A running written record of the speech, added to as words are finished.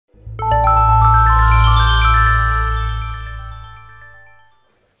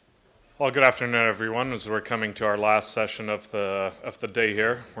Well, good afternoon, everyone. As we're coming to our last session of the day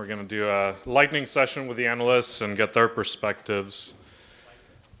here, we're going to do a lightning session with the analysts and get their perspectives.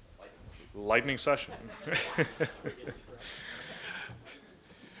 Lightning session.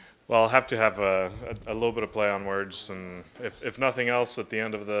 Well, I'll have to have a little bit of play on words, and if nothing else, at the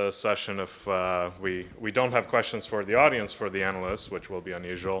end of the session, if we don't have questions for the audience for the analysts, which will be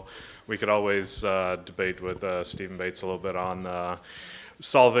unusual, we could always debate with Stephen Bates a little bit on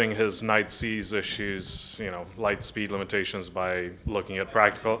solving his night seas issues, light speed limitations by looking at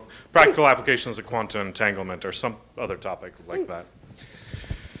practical applications of quantum entanglement or some other topic like that.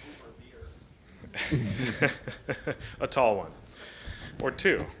 A tall one. Or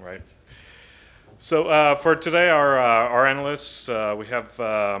two, right? So for today, our analysts, we have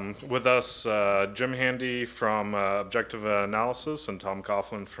with us Jim Handy from Objective Analysis and Tom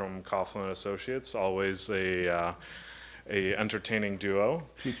Coughlin from Coughlin Associates, always a entertaining duo.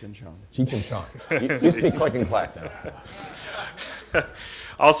 Cheech and Chong. Cheech and Chong. You speak Click and Clack now.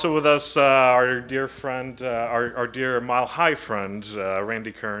 Also with us, our dear friend, our dear Mile High friend,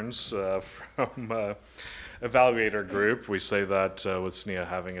 Randy Kerns from Evaluator Group. We say that with SNIA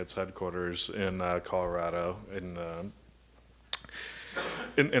having its headquarters in Colorado, in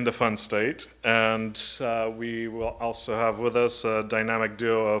the fun state. And we will also have with us a dynamic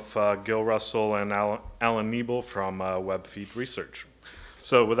duo of Gil Russell and Alan Niebel from WebFeet Research.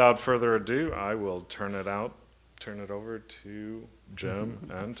 So without further ado, I will turn it over to Jim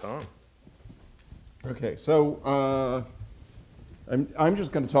and Tom. Okay, so I'm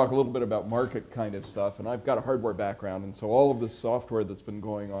just going to talk a little bit about market kind of stuff, and I've got a hardware background, and so all of this software that's been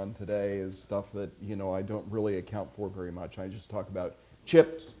going on today is stuff that I don't really account for very much. I just talk about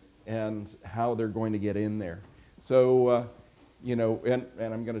chips and how they're going to get in there. So and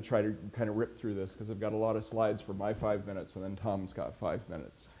I'm going to try to kind of rip through this because I've got a lot of slides for my 5 minutes, and then Tom's got 5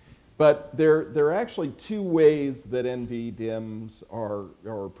 minutes. But there are actually two ways that NVDIMMs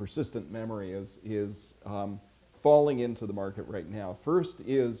or persistent memory is falling into the market right now. First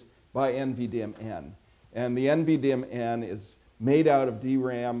is by NVDIMM-N. And the NVDIMM-N is made out of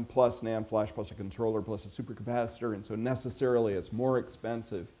DRAM plus NAND flash plus a controller plus a supercapacitor, and so necessarily it's more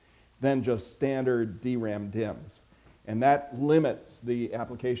expensive than just standard DRAM DIMMs. And that limits the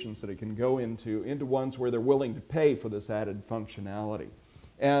applications that it can go into ones where they're willing to pay for this added functionality.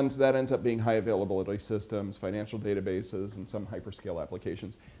 And that ends up being high availability systems, financial databases, and some hyperscale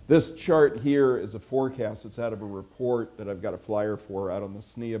applications. This chart here is a forecast. It's out of a report that I've got a flyer for out on the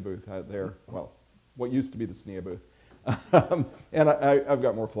SNIA booth out there. Well, what used to be the SNIA booth. And I've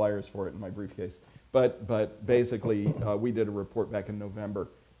got more flyers for it in my briefcase. But basically, we did a report back in November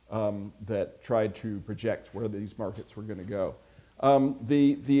that tried to project where these markets were going to go.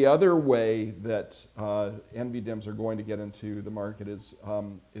 The other way that NVDIMMs are going to get into the market is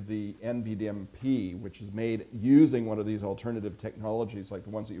the NVDIMM-P, which is made using one of these alternative technologies like the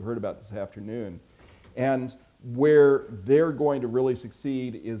ones that you heard about this afternoon. And where they're going to really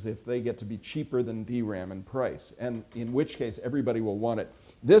succeed is if they get to be cheaper than DRAM in price, and in which case everybody will want it.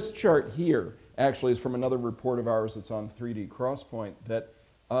 This chart here actually is from another report of ours that's on 3D Crosspoint that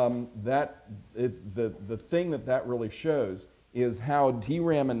the thing that really shows is how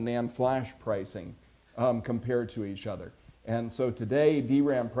DRAM and NAND flash pricing compare to each other. And so today,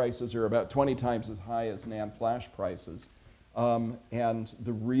 DRAM prices are about 20 times as high as NAND flash prices. And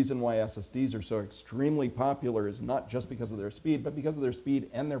the reason why SSDs are so extremely popular is not just because of their speed, but because of their speed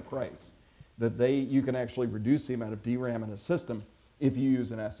and their price. That you can actually reduce the amount of DRAM in a system if you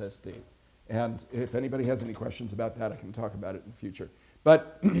use an SSD. And if anybody has any questions about that, I can talk about it in the future.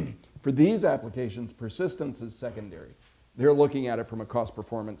 But for these applications, persistence is secondary. They're looking at it from a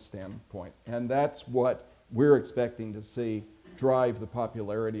cost-performance standpoint. And that's what we're expecting to see drive the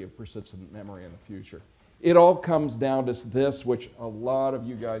popularity of persistent memory in the future. It all comes down to this, which a lot of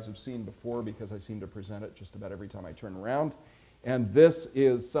you guys have seen before because I seem to present it just about every time I turn around. And this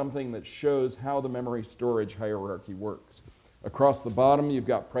is something that shows how the memory storage hierarchy works. Across the bottom, you've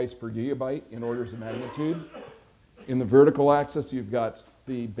got price per gigabyte in orders of magnitude. In the vertical axis, you've got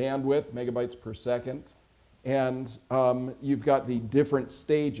the bandwidth, megabytes per second. And you've got the different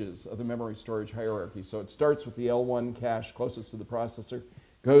stages of the memory storage hierarchy. So it starts with the L1 cache closest to the processor,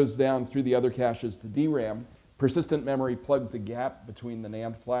 goes down through the other caches to DRAM. Persistent memory plugs a gap between the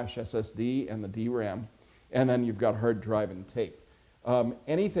NAND flash SSD and the DRAM. And then you've got hard drive and tape.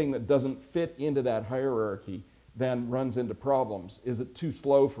 Anything that doesn't fit into that hierarchy then runs into problems. Is it too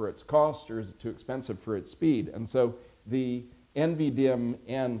slow for its cost, or is it too expensive for its speed? And so the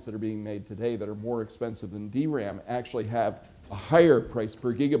NVDIMM-Ns that are being made today that are more expensive than DRAM actually have a higher price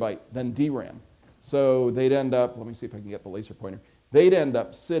per gigabyte than DRAM. So they'd end up, let me see if I can get the laser pointer, they'd end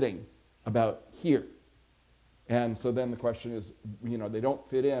up sitting about here. And so then the question is, you know, they don't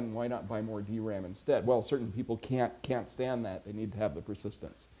fit in, why not buy more DRAM instead? Well, certain people can't stand that. They need to have the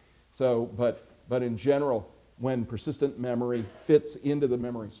persistence. So, but in general, when persistent memory fits into the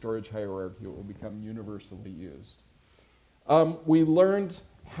memory storage hierarchy, it will become universally used. We learned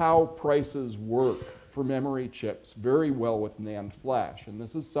how prices work for memory chips very well with NAND flash. And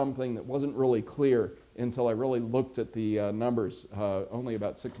this is something that wasn't really clear until I really looked at the numbers only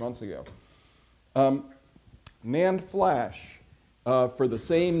about 6 months ago. NAND flash for the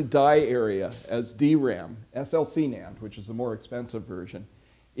same die area as DRAM, SLC NAND, which is the more expensive version,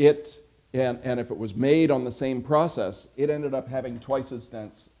 and if it was made on the same process, it ended up having twice as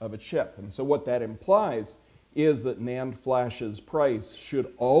dense of a chip. And so what that implies is that NAND flash's price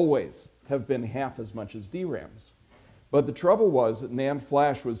should always have been half as much as DRAM's. But the trouble was that NAND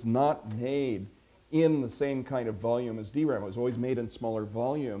flash was not made in the same kind of volume as DRAM. It was always made in smaller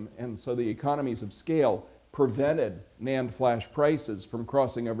volume, and so the economies of scale prevented NAND flash prices from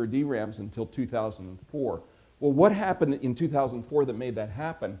crossing over DRAMs until 2004. Well, what happened in 2004 that made that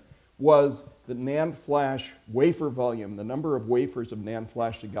happen was that NAND flash wafer volume, the number of wafers of NAND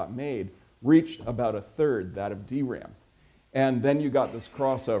flash that got made, reached about a third that of DRAM. And then you got this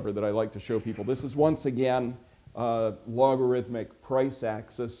crossover that I like to show people. This is once again logarithmic price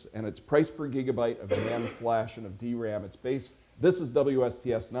axis, and it's price per gigabyte of NAND flash and of DRAM. It's based, this is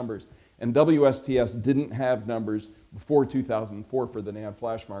WSTS numbers, and WSTS didn't have numbers before 2004 for the NAND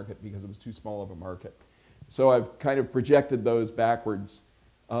flash market because it was too small of a market. So I've kind of projected those backwards.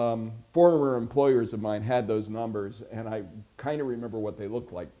 Former employers of mine had those numbers, and I kind of remember what they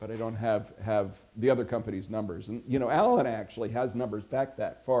looked like, but I don't have the other company's numbers. And you know, Alan actually has numbers back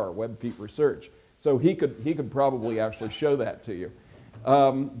that far, WebFeet Research, so he could probably actually show that to you.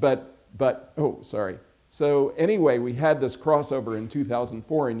 Oh, sorry. So anyway, we had this crossover in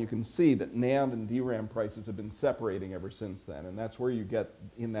 2004, and you can see that NAND and DRAM prices have been separating ever since then, and that's where you get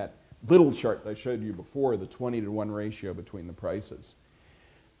in that little chart that I showed you before, the 20-to-1 ratio between the prices.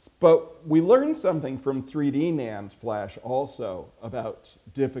 But we learned something from 3D NAND flash also about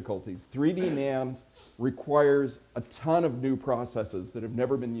difficulties. 3D NAND requires a ton of new processes that have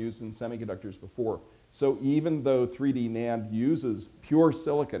never been used in semiconductors before. So even though 3D NAND uses pure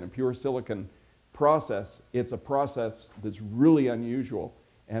silicon, a pure silicon process, it's a process that's really unusual.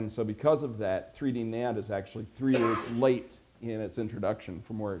 And so because of that, 3D NAND is actually 3 years late in its introduction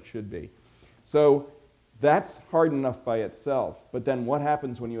from where it should be. So that's hard enough by itself, but then what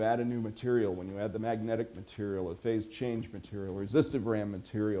happens when you add a new material, when you add the magnetic material, the phase change material, resistive RAM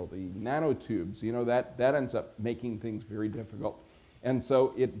material, the nanotubes, you know, that ends up making things very difficult. And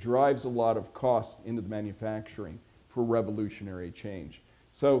so it drives a lot of cost into the manufacturing for revolutionary change.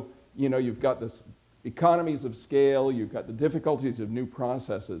 So, you know, you've got this economies of scale, you've got the difficulties of new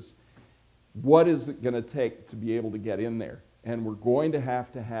processes. What is it going to take to be able to get in there? And we're going to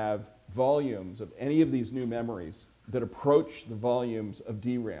have volumes of any of these new memories that approach the volumes of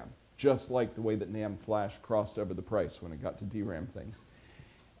DRAM, just like the way that NAND flash crossed over the price when it got to DRAM things.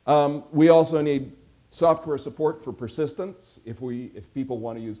 We also need software support for persistence if people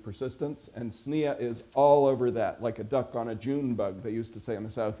want to use persistence, and SNIA is all over that, like a duck on a June bug, they used to say in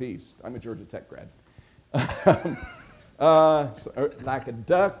the Southeast. I'm a Georgia Tech grad. Like a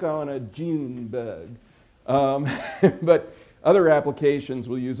duck on a June bug. But other applications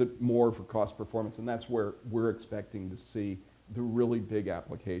will use it more for cost performance, and that's where we're expecting to see the really big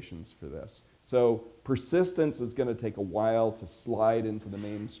applications for this. So persistence is going to take a while to slide into the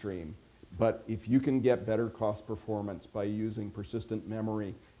mainstream, but if you can get better cost performance by using persistent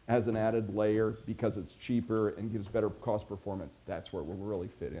memory as an added layer because it's cheaper and gives better cost performance, that's where we'll really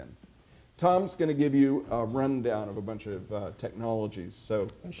fit in. Tom's going to give you a rundown of a bunch of technologies. So,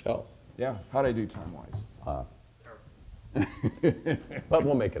 Michelle. Yeah, how'd I do time-wise? But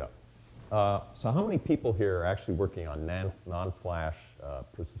we'll make it up. So how many people here are actually working on non-flash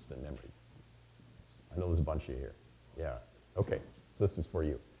persistent memories? I know there's a bunch of you here. Yeah. Okay. So this is for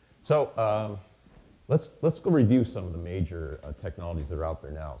you. So let's go review some of the major technologies that are out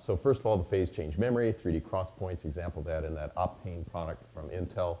there now. So first of all, the phase change memory, 3D crosspoints, example of that in that Optane product from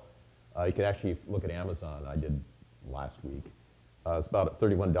Intel. You can actually look at Amazon. I did last week. It's about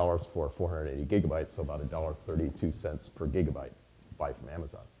 $31 for 480 gigabytes, so about $1.32 per gigabyte. Buy from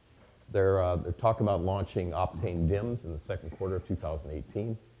Amazon. They're talking about launching Optane DIMMs in the second quarter of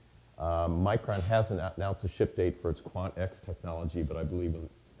 2018. Micron hasn't announced a ship date for its Quant-X technology, but I believe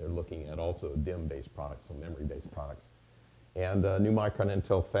they're looking at also DIMM-based products, so memory-based products. And new Micron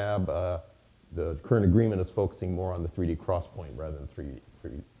Intel fab, the current agreement is focusing more on the 3D crosspoint rather than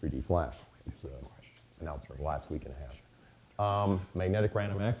 3D flash, which was an announcement last week and a half. Magnetic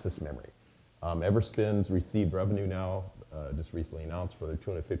random access memory. Everspin's received revenue now, just recently announced for their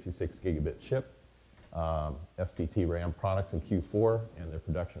 256 gigabit chip. STT RAM products in Q4, and their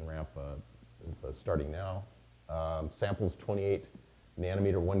production ramp is starting now. Samples 28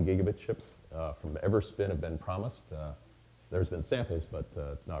 nanometer 1 gigabit chips from Everspin have been promised. There's been samples, but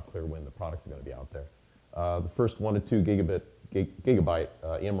it's not clear when the products are going to be out there. The first 1 to 2 gigabyte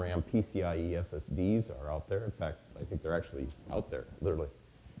MRAM PCIe SSDs are out there. In fact, I think they're actually out there, literally.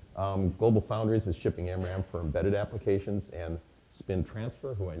 Global Foundries is shipping MRAM for embedded applications, and Spin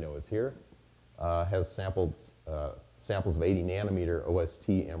Transfer, who I know is here, has samples of 80 nanometer OST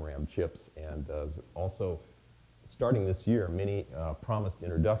MRAM chips, and also starting this year, many promised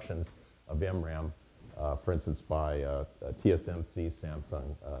introductions of MRAM, for instance, by TSMC,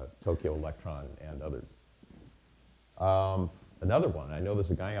 Samsung, Tokyo Electron, and others. Another one, I know there's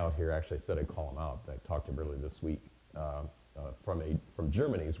a guy out here, actually I said I'd call him out, I talked to him earlier this week, from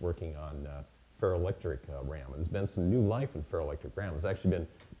Germany. He's working on ferroelectric RAM. And there's been some new life in ferroelectric RAM. There's actually been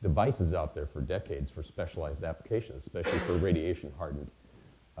devices out there for decades for specialized applications, especially for radiation-hardened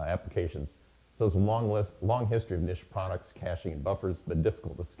applications. So it's a long history of niche products, caching and buffers, but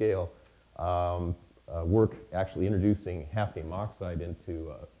difficult to scale. Work actually introducing hafnium oxide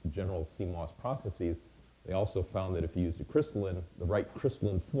into general CMOS processes. They also found that if you used the right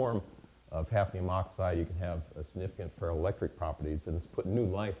crystalline form of hafnium oxide, you can have significant ferroelectric properties, and it's put new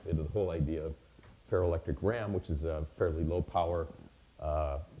life into the whole idea of ferroelectric RAM, which is a fairly low power,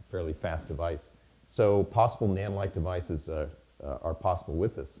 fairly fast device. So possible NAND-like devices are possible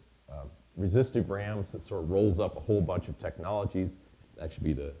with this. Resistive RAMs that sort of rolls up a whole bunch of technologies. That should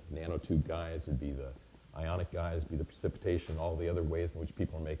be the nanotube guys, it'd be the ionic guys, it'd be the precipitation, all the other ways in which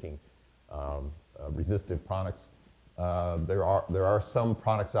people are making resistive products. There are some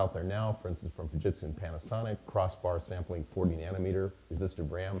products out there now, for instance, from Fujitsu and Panasonic, crossbar sampling 40 nanometer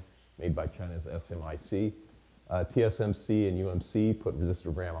resistive RAM made by China's SMIC. TSMC and UMC put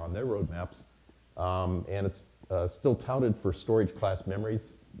resistive RAM on their roadmaps, and it's still touted for storage class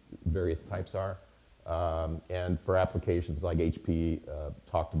memories, various types are, and for applications like HP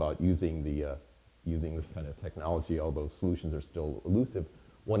talked about using this kind of technology, although solutions are still elusive.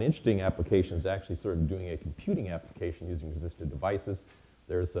 One interesting application is actually sort of doing a computing application using resistive devices.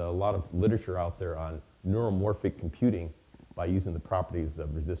 There's a lot of literature out there on neuromorphic computing by using the properties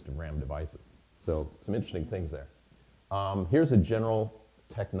of resistive RAM devices. So some interesting things there. Here's a general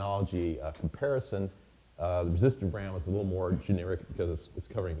technology comparison. The resistive RAM is a little more generic because it's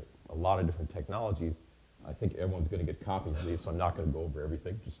covering a lot of different technologies. I think everyone's going to get copies of these, so I'm not going to go over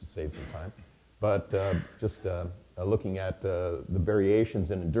everything just to save some time. But looking at the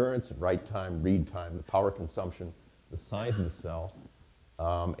variations in endurance, write time, read time, the power consumption, the size of the cell,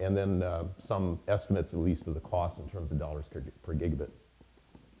 and then some estimates at least of the cost in terms of dollars per gigabit.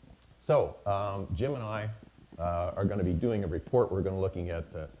 So Jim and I are going to be doing a report. We're going to be looking at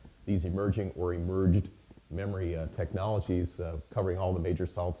these emerging or emerged memory technologies, covering all the major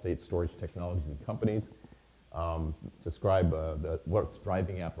solid-state storage technologies and companies, describe what's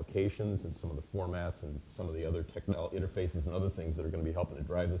driving applications and some of the formats and some of the other interfaces and other things that are going to be helping to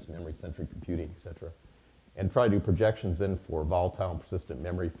drive this memory-centric computing, et cetera. And try to do projections then for volatile and persistent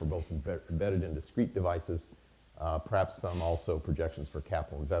memory for both embedded and discrete devices, perhaps some also projections for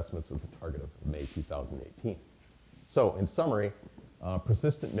capital investments with a target of May 2018. So in summary,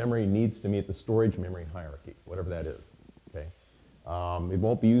 persistent memory needs to meet the storage memory hierarchy, whatever that is. Okay? It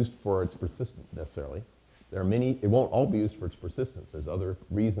won't be used for its persistence necessarily. It won't all be used for its persistence. There's other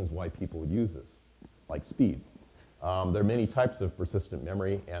reasons why people would use this, like speed. There are many types of persistent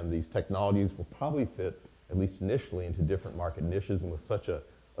memory, and these technologies will probably fit, at least initially, into different market niches, and with such a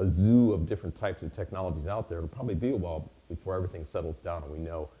zoo of different types of technologies out there, it'll probably be a while before everything settles down and we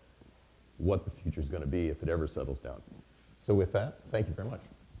know what the future is going to be if it ever settles down. So with that, thank you very much.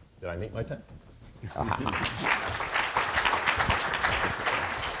 Did I make my time?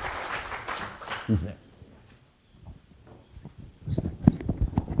 Who's next? Who's next?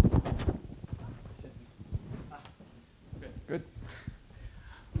 Good.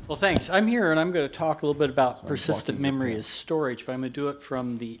 Well, thanks. I'm here, and I'm going to talk a little bit about persistent memory as storage, but I'm going to do it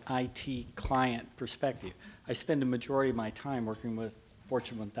from the IT client perspective. I spend a majority of my time working with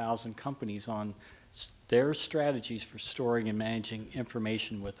Fortune 1000 companies on their strategies for storing and managing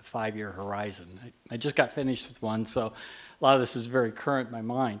information with a 5-year horizon. I just got finished with one, so a lot of this is very current in my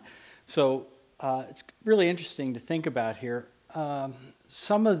mind. So it's really interesting to think about here.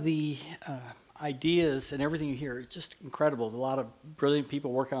 Some of the ideas and everything you hear is just incredible. A lot of brilliant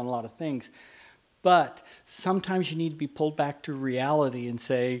people working on a lot of things. But sometimes you need to be pulled back to reality and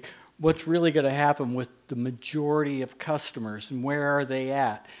say, what's really going to happen with the majority of customers and where are they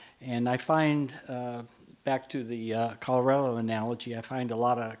at. And I find, back to the Colorado analogy, I find a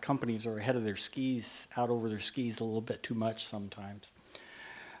lot of companies are ahead of their skis, out over their skis a little bit too much sometimes.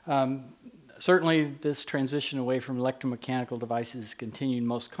 Certainly this transition away from electromechanical devices continued in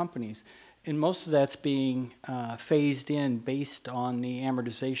most companies, and most of that's being phased in based on the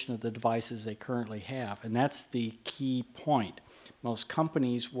amortization of the devices they currently have, and that's the key point. Most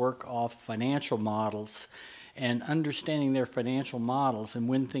companies work off financial models, and understanding their financial models and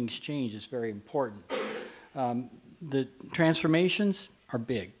when things change is very important. The transformations are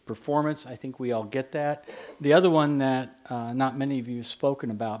big. Performance, I think we all get that. The other one that not many of you have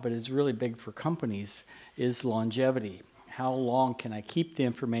spoken about, but is really big for companies, is longevity. How long can I keep the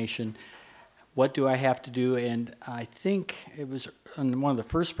information? What do I have to do? And I think it was in one of the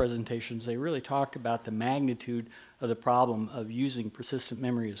first presentations, they really talked about the magnitude of the problem of using persistent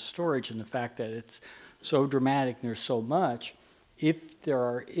memory as storage and the fact that it's so dramatic and there's so much. If there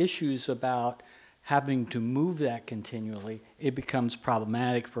are issues about having to move that continually, it becomes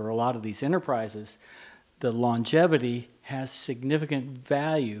problematic for a lot of these enterprises. The longevity has significant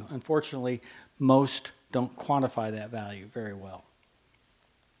value. Unfortunately, most don't quantify that value very well.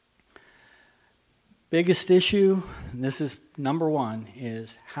 Biggest issue, and this is number one,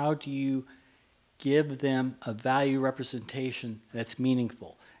 is how do you give them a value representation that's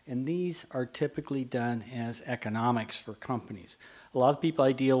meaningful? And these are typically done as economics for companies. A lot of people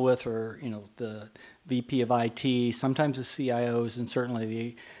I deal with are, the VP of IT, sometimes the CIOs, and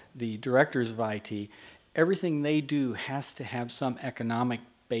certainly the directors of IT. Everything they do has to have some economic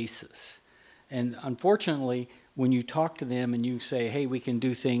basis. And unfortunately, when you talk to them and you say, hey, we can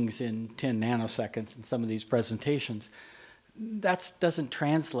do things in 10 nanoseconds in some of these presentations, that doesn't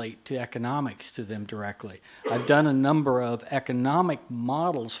translate to economics to them directly. I've done a number of economic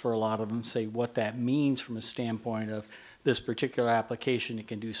models for a lot of them, say what that means from a standpoint of this particular application. It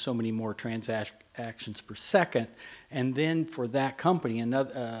can do so many more transactions per second, and then for that company,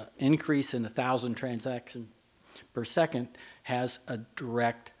 another increase in 1,000 transactions per second has a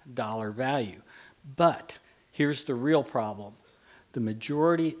direct dollar value. But here's the real problem. The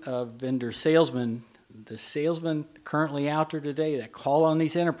majority of vendor salesmen, the salesmen currently out there today that call on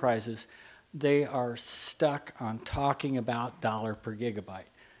these enterprises, they are stuck on talking about dollar per gigabyte.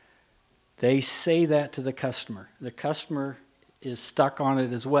 They say that to the customer. The customer is stuck on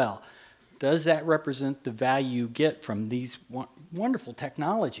it as well. Does that represent the value you get from these wonderful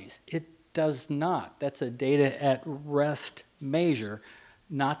technologies? It does not. That's a data at rest measure,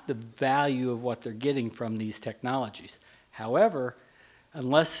 not the value of what they're getting from these technologies. However,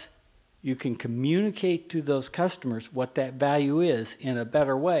 unless you can communicate to those customers what that value is in a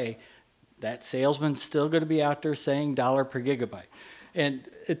better way, that salesman's still going to be out there saying dollar per gigabyte. And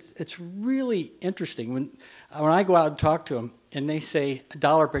it's really interesting when I go out and talk to them and they say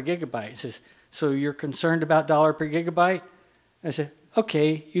dollar per gigabyte. It says, so you're concerned about dollar per gigabyte? I say,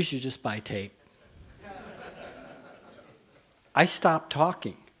 okay, you should just buy tape. I stopped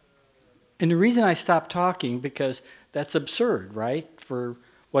talking. And the reason I stopped talking, because that's absurd, right? For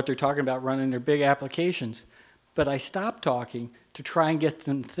what they're talking about running their big applications. But I stopped talking to try and get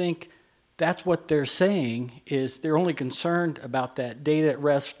them to think that's what they're saying, is they're only concerned about that data at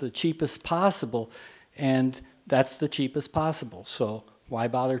rest the cheapest possible, and that's the cheapest possible. So why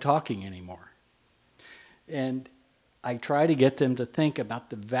bother talking anymore? And I try to get them to think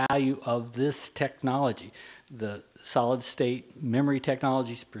about the value of this technology, the solid state memory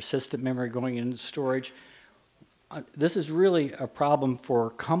technologies, persistent memory going into storage. This is really a problem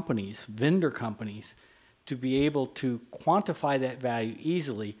for companies, vendor companies, to be able to quantify that value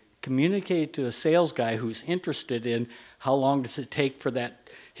easily, communicate to a sales guy who's interested in how long does it take for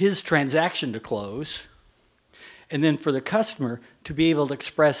his transaction to close, and then for the customer to be able to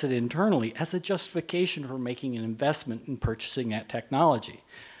express it internally as a justification for making an investment in purchasing that technology.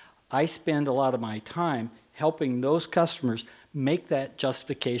 I spend a lot of my time helping those customers make that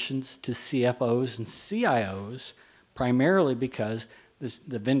justifications to CFOs and CIOs, primarily because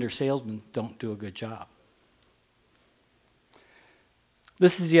the vendor salesmen don't do a good job.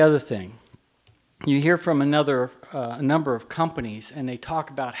 This is the other thing. You hear from a number of companies, and they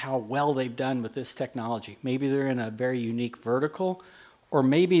talk about how well they've done with this technology. Maybe they're in a very unique vertical, or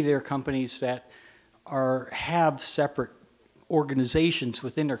maybe they're companies that have separate organizations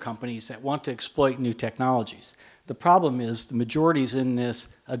within their companies that want to exploit new technologies. The problem is the majority is in this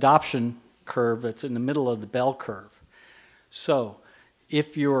adoption curve that's in the middle of the bell curve. So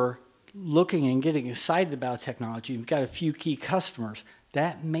if you're looking and getting excited about technology, you've got a few key customers,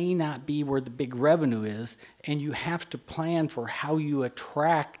 that may not be where the big revenue is, and you have to plan for how you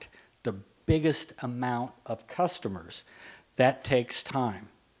attract the biggest amount of customers. That takes time.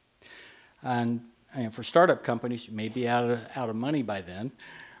 And for startup companies, you may be out of money by then.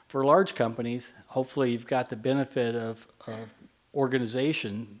 For large companies, hopefully you've got the benefit of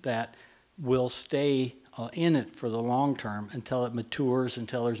organization that will stay in it for the long term until it matures,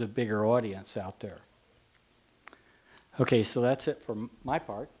 until there's a bigger audience out there. Okay, so that's it for my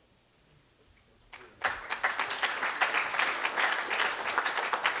part.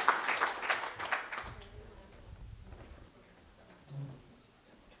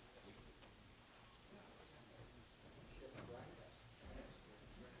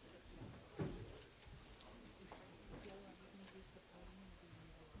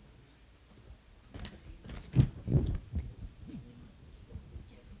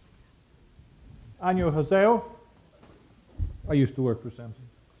 Año Joseo. I used to work for Samsung.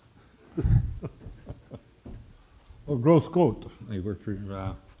 Or Gross Coat. I worked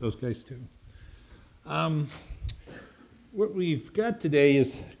for those guys too. What we've got today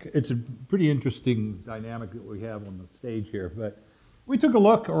is, it's a pretty interesting dynamic that we have on the stage here, but we took a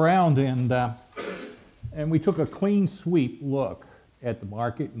look around and we took a clean sweep look at the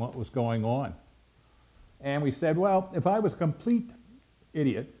market and what was going on. And we said, well, if I was a complete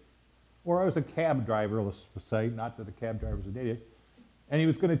idiot, or I was a cab driver, let's say, not that a cab driver was an idiot, and he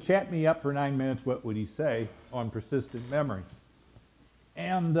was going to chat me up for 9 minutes, what would he say on persistent memory?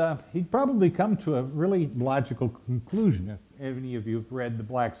 And he'd probably come to a really logical conclusion. If any of you have read The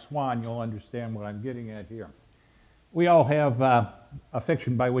Black Swan, you'll understand what I'm getting at here. We all have a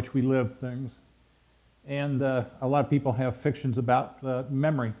fiction by which we live things, and a lot of people have fictions about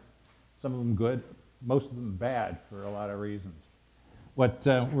memory, some of them good, most of them bad for a lot of reasons. What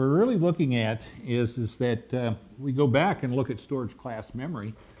we're really looking at is that we go back and look at storage class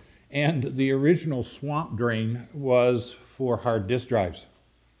memory, and the original swamp drain was for hard disk drives.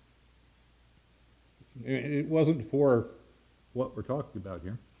 It wasn't for what we're talking about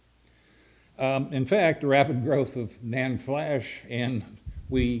here. In fact, the rapid growth of NAND flash, and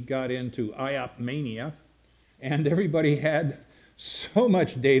we got into IOP mania, and everybody had so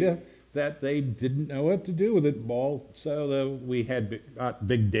much data that they didn't know what to do with it all, so we got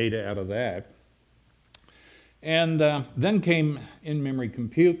big data out of that. And then came in-memory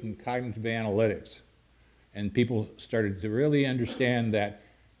compute and cognitive analytics, and people started to really understand that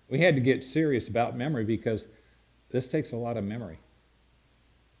we had to get serious about memory because this takes a lot of memory.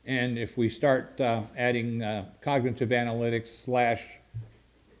 And if we start adding cognitive analytics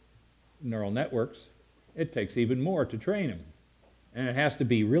 / neural networks, it takes even more to train them. And it has to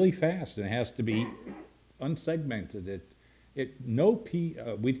be really fast, and it has to be unsegmented.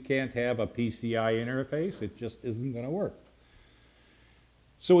 We can't have a PCI interface. It just isn't going to work.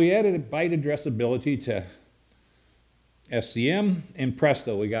 So we added byte addressability to SCM, and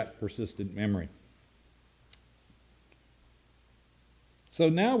presto, we got persistent memory. So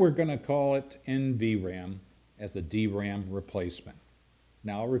now we're going to call it NVRAM as a DRAM replacement.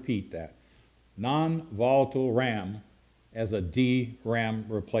 Now I'll repeat that. Non-volatile RAM as a DRAM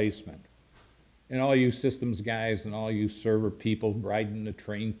replacement. And all you systems guys and all you server people riding the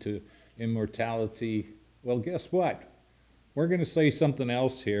train to immortality, well, guess what? We're going to say something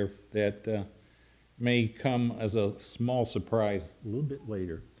else here that may come as a small surprise a little bit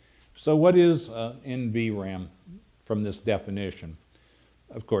later. So what is NVRAM from this definition?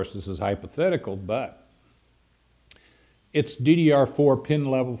 Of course, this is hypothetical, but it's DDR4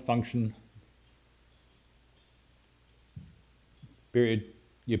 pin level function. Period.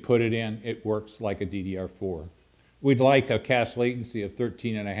 You put it in, it works like a DDR4. We'd like a cache latency of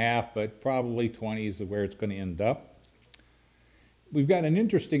 13.5, but probably 20 is where it's going to end up. We've got an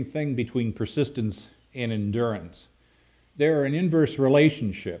interesting thing between persistence and endurance. They're an inverse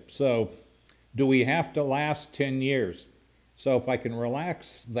relationship. So do we have to last 10 years? So if I can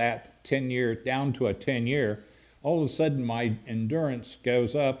relax that 10-year down to a 10-year, all of a sudden my endurance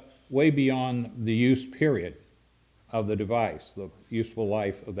goes up way beyond the use period of the device, the useful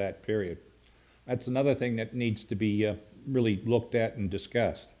life of that period. That's another thing that needs to be really looked at and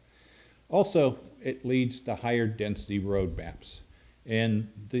discussed. Also, it leads to higher density roadmaps. And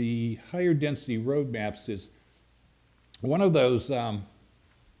the higher density roadmaps is one of those,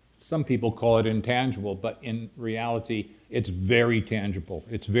 some people call it intangible, but in reality, it's very tangible.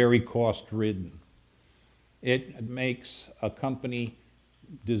 It's very cost-ridden. It makes a company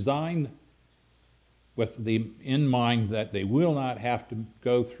design with in mind that they will not have to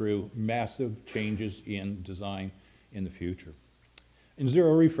go through massive changes in design in the future. And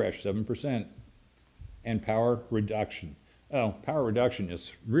zero refresh, 7%. And power reduction. Oh, power reduction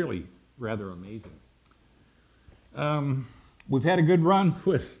is really rather amazing. we've had a good run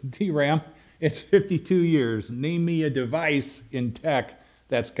with DRAM. It's 52 years. Name me a device in tech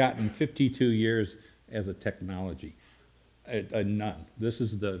that's gotten 52 years as a technology. None. This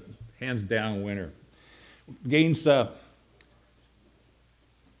is the hands-down winner. Gains,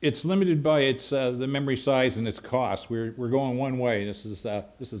 it's limited by its the memory size and its cost. We're going one way. This is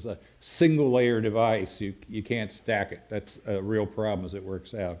a single-layer device. You can't stack it. That's a real problem as it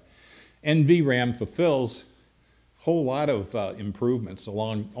works out. NVRAM fulfills a whole lot of improvements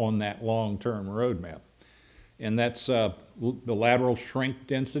on that long-term roadmap, and that's the lateral shrink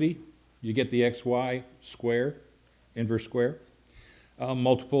density. You get the XY square, inverse square.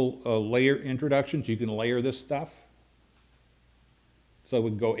 Multiple layer introductions. You can layer this stuff. So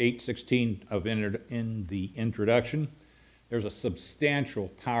we go 8/16 in the introduction. There's a substantial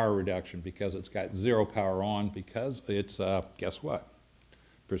power reduction because it's got zero power on because it's, guess what?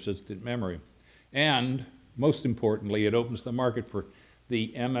 Persistent memory. And most importantly, it opens the market for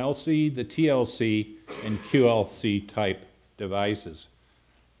the MLC, the TLC, and QLC type devices.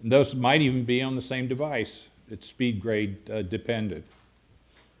 And those might even be on the same device. It's speed grade dependent.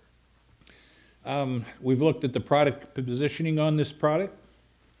 We've looked at the product positioning on this product.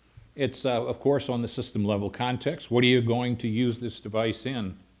 It's, of course, on the system level context. What are you going to use this device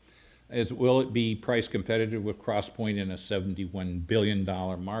in? Will it be price competitive with Crosspoint in a $71 billion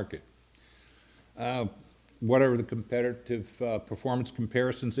market? What are the competitive performance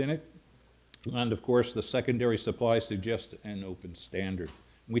comparisons in it? And of course, the secondary supply suggests an open standard.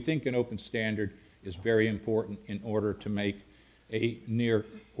 We think an open standard is very important in order to make a near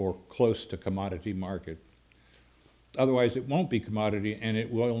or close to commodity market. Otherwise, it won't be commodity and it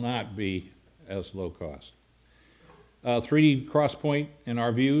will not be as low cost. 3D Crosspoint, in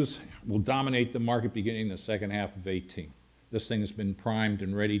our views, will dominate the market beginning the second half of 18. This thing has been primed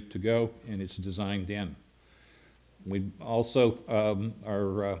and ready to go, and it's designed in. We also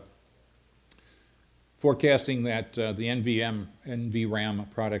are forecasting that the NVRAM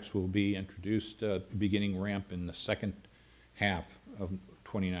products will be introduced beginning ramp in the second half of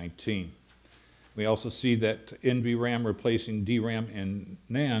 2019. We also see that NVRAM replacing DRAM and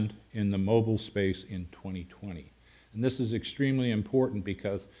NAND in the mobile space in 2020. And this is extremely important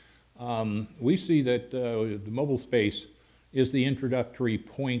because we see that the mobile space is the introductory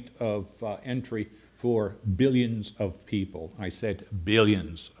point of entry for billions of people. I said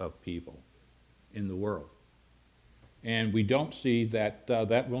billions of people in the world. And we don't see that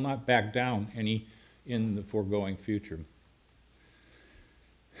that will not back down any in the foregoing future.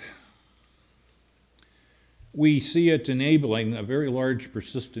 We see it enabling a very large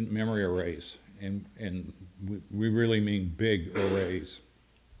persistent memory arrays, and we really mean big arrays.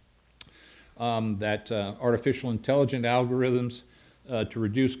 That artificial intelligent algorithms to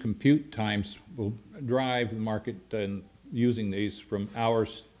reduce compute times will drive the market using these from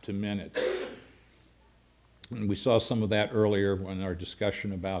hours to minutes. And we saw some of that earlier in our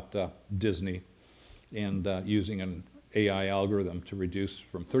discussion about Disney and using an AI algorithm to reduce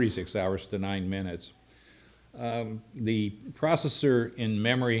from 36 hours to 9 minutes. The processor in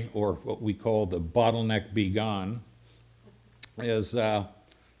memory, or what we call the bottleneck be gone, is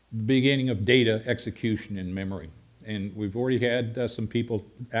beginning of data execution in memory. And we've already had some people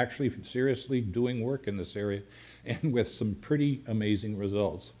actually seriously doing work in this area and with some pretty amazing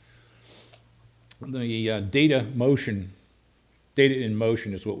results. The data in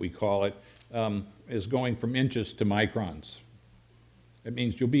motion is what we call it, is going from inches to microns. It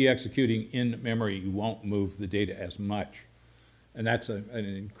means you'll be executing in memory, you won't move the data as much. And that's an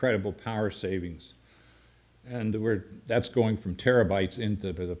incredible power savings. And that's going from terabytes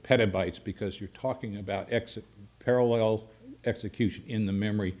into the petabytes because you're talking about parallel execution in the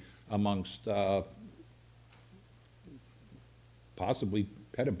memory amongst possibly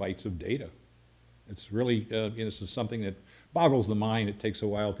petabytes of data. It's really, this is something that boggles the mind. It takes a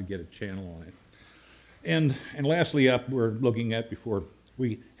while to get a channel on it. And lastly up, we're looking at, before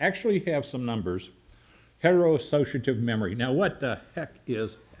we actually have some numbers, heteroassociative memory. Now, what the heck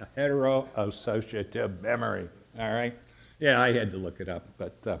is a heteroassociative memory? All right? Yeah, I had to look it up,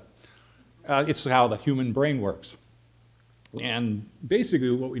 but it's how the human brain works. And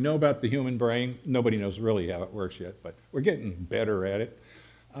basically, what we know about the human brain, nobody knows really how it works yet, but we're getting better at it.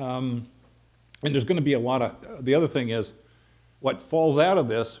 And there's going to be a lot of, the other thing is, what falls out of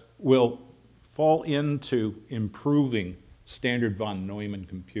this will fall into improving standard von Neumann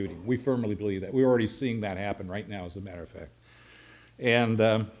computing. We firmly believe that. We're already seeing that happen right now, as a matter of fact. And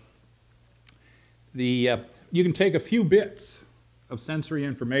you can take a few bits of sensory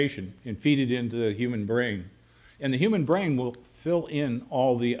information and feed it into the human brain, and the human brain will fill in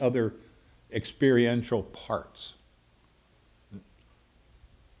all the other experiential parts.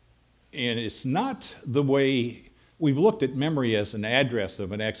 And it's not the way, we've looked at memory as an address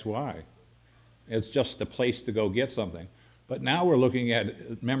of an XY. It's just a place to go get something. But now we're looking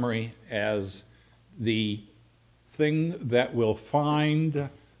at memory as the thing that will find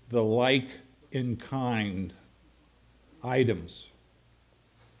the like in kind items.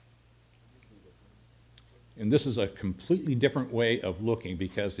 And this is a completely different way of looking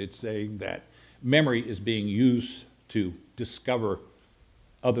because it's saying that memory is being used to discover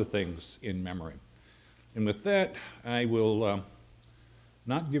other things in memory. And with that, I will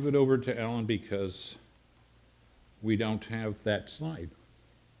not give it over to Ellen because we don't have that slide.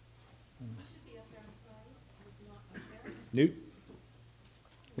 Nope.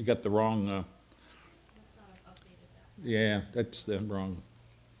 We got the wrong, yeah, that's the wrong,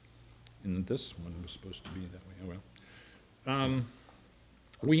 and this one was supposed to be that way. Oh, well.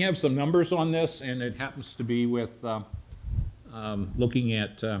 We have some numbers on this, and it happens to be with looking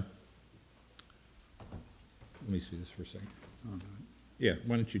at, let me see this for a second. Yeah,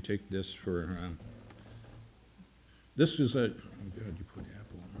 why don't you take this for, this is a, oh God, you put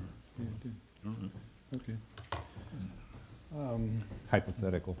Apple on there. Yeah, okay.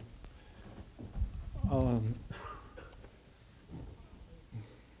 Hypothetical.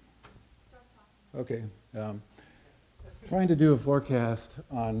 Okay. Trying to do a forecast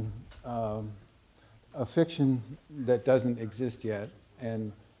on a fiction that doesn't exist yet,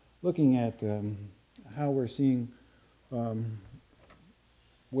 and looking at how we're seeing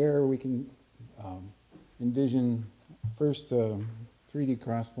where we can envision first 3D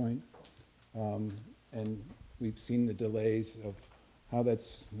crosspoint, and we've seen the delays of how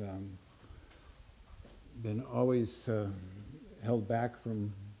that's been always held back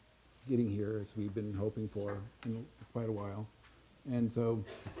from getting here as we've been hoping for in quite a while. And so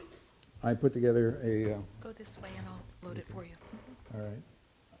I put together a... Go this way and I'll load it for you. All right.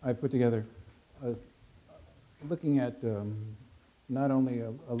 I put together, looking at not only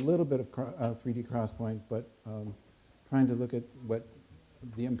a little bit of 3D crosspoint, but trying to look at what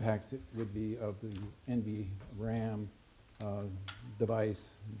the impacts it would be of the NVRAM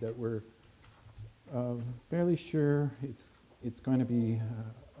device that we're fairly sure it's going to be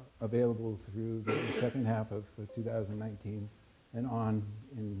available through the second half of 2019 and on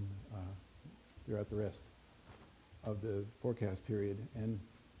in throughout the rest of the forecast period. And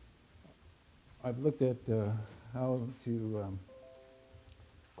I've looked at how to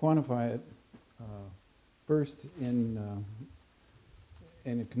quantify it first in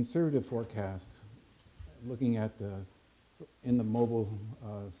a conservative forecast, looking at in the mobile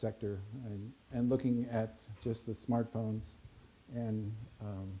sector and looking at just the smartphones and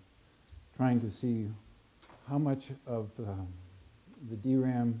trying to see how much of the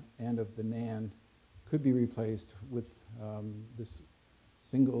DRAM and of the NAND could be replaced with this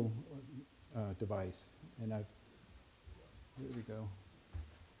single device. And here we go.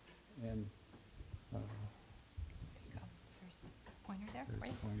 And There you go. There's the pointer there, there's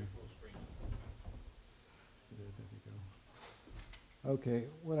right? the pointer. There we go. Okay,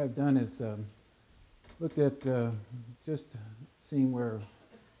 what I've done is looked at just seeing where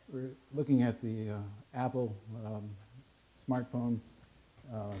we're looking at the Apple smartphone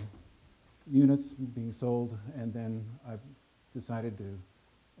units being sold, and then I've decided to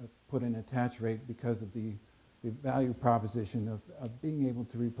put an attach rate because of the value proposition of being able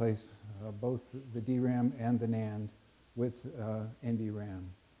to replace both the DRAM and the NAND with NVRAM,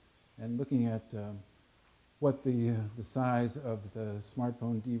 and looking at what the size of the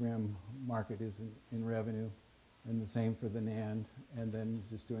smartphone DRAM market is in revenue, and the same for the NAND, and then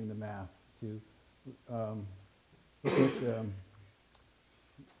just doing the math to look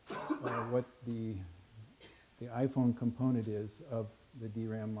at what the iPhone component is of the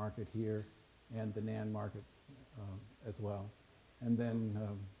DRAM market here and the NAND market as well. And then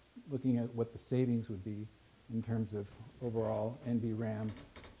looking at what the savings would be in terms of overall NVRAM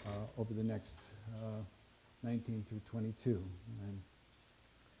over the next 19 through 22. And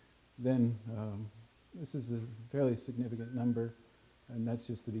then this is a fairly significant number, and that's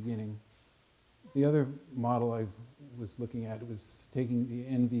just the beginning. The other model I was looking at was taking the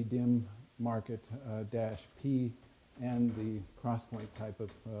NVDIMM market dash P and the crosspoint type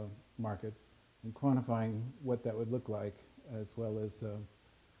of market and quantifying what that would look like, as well as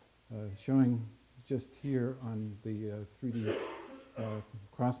showing just here on the 3D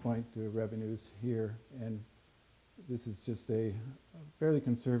crosspoint revenues here. And this is just a fairly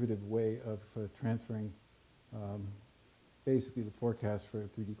conservative way of transferring basically the forecast for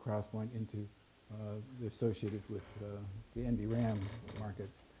 3D crosspoint into the associated with the NVRAM market.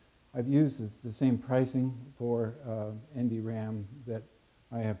 I've used the same pricing for NVRAM that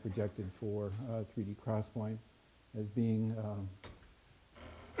I have projected for 3D Crosspoint as being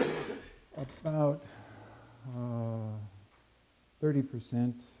about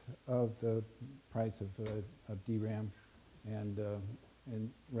 30% of the price of DRAM and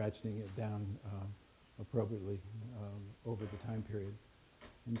ratcheting it down appropriately over the time period.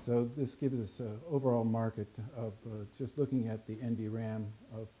 And so this gives us an overall market of just looking at the NDRAM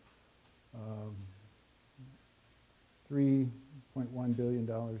of $3.1 billion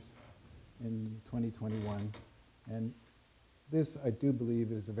in 2021. And this, I do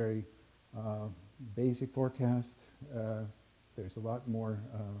believe, is a very basic forecast. There's a lot more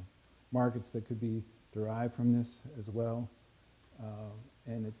markets that could be derived from this as well.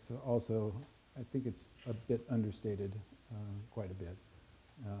 And it's also, I think it's a bit understated quite a bit.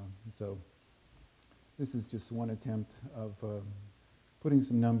 So this is just one attempt of putting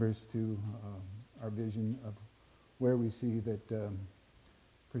some numbers to our vision of where we see that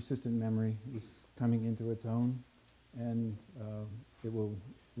persistent memory is coming into its own, and it will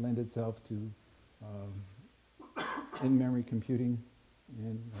lend itself to in-memory computing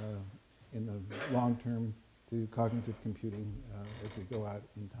and in the long term to cognitive computing as we go out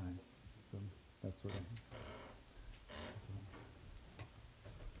in time. So that's what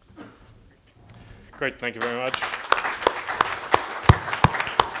Great, thank you very much.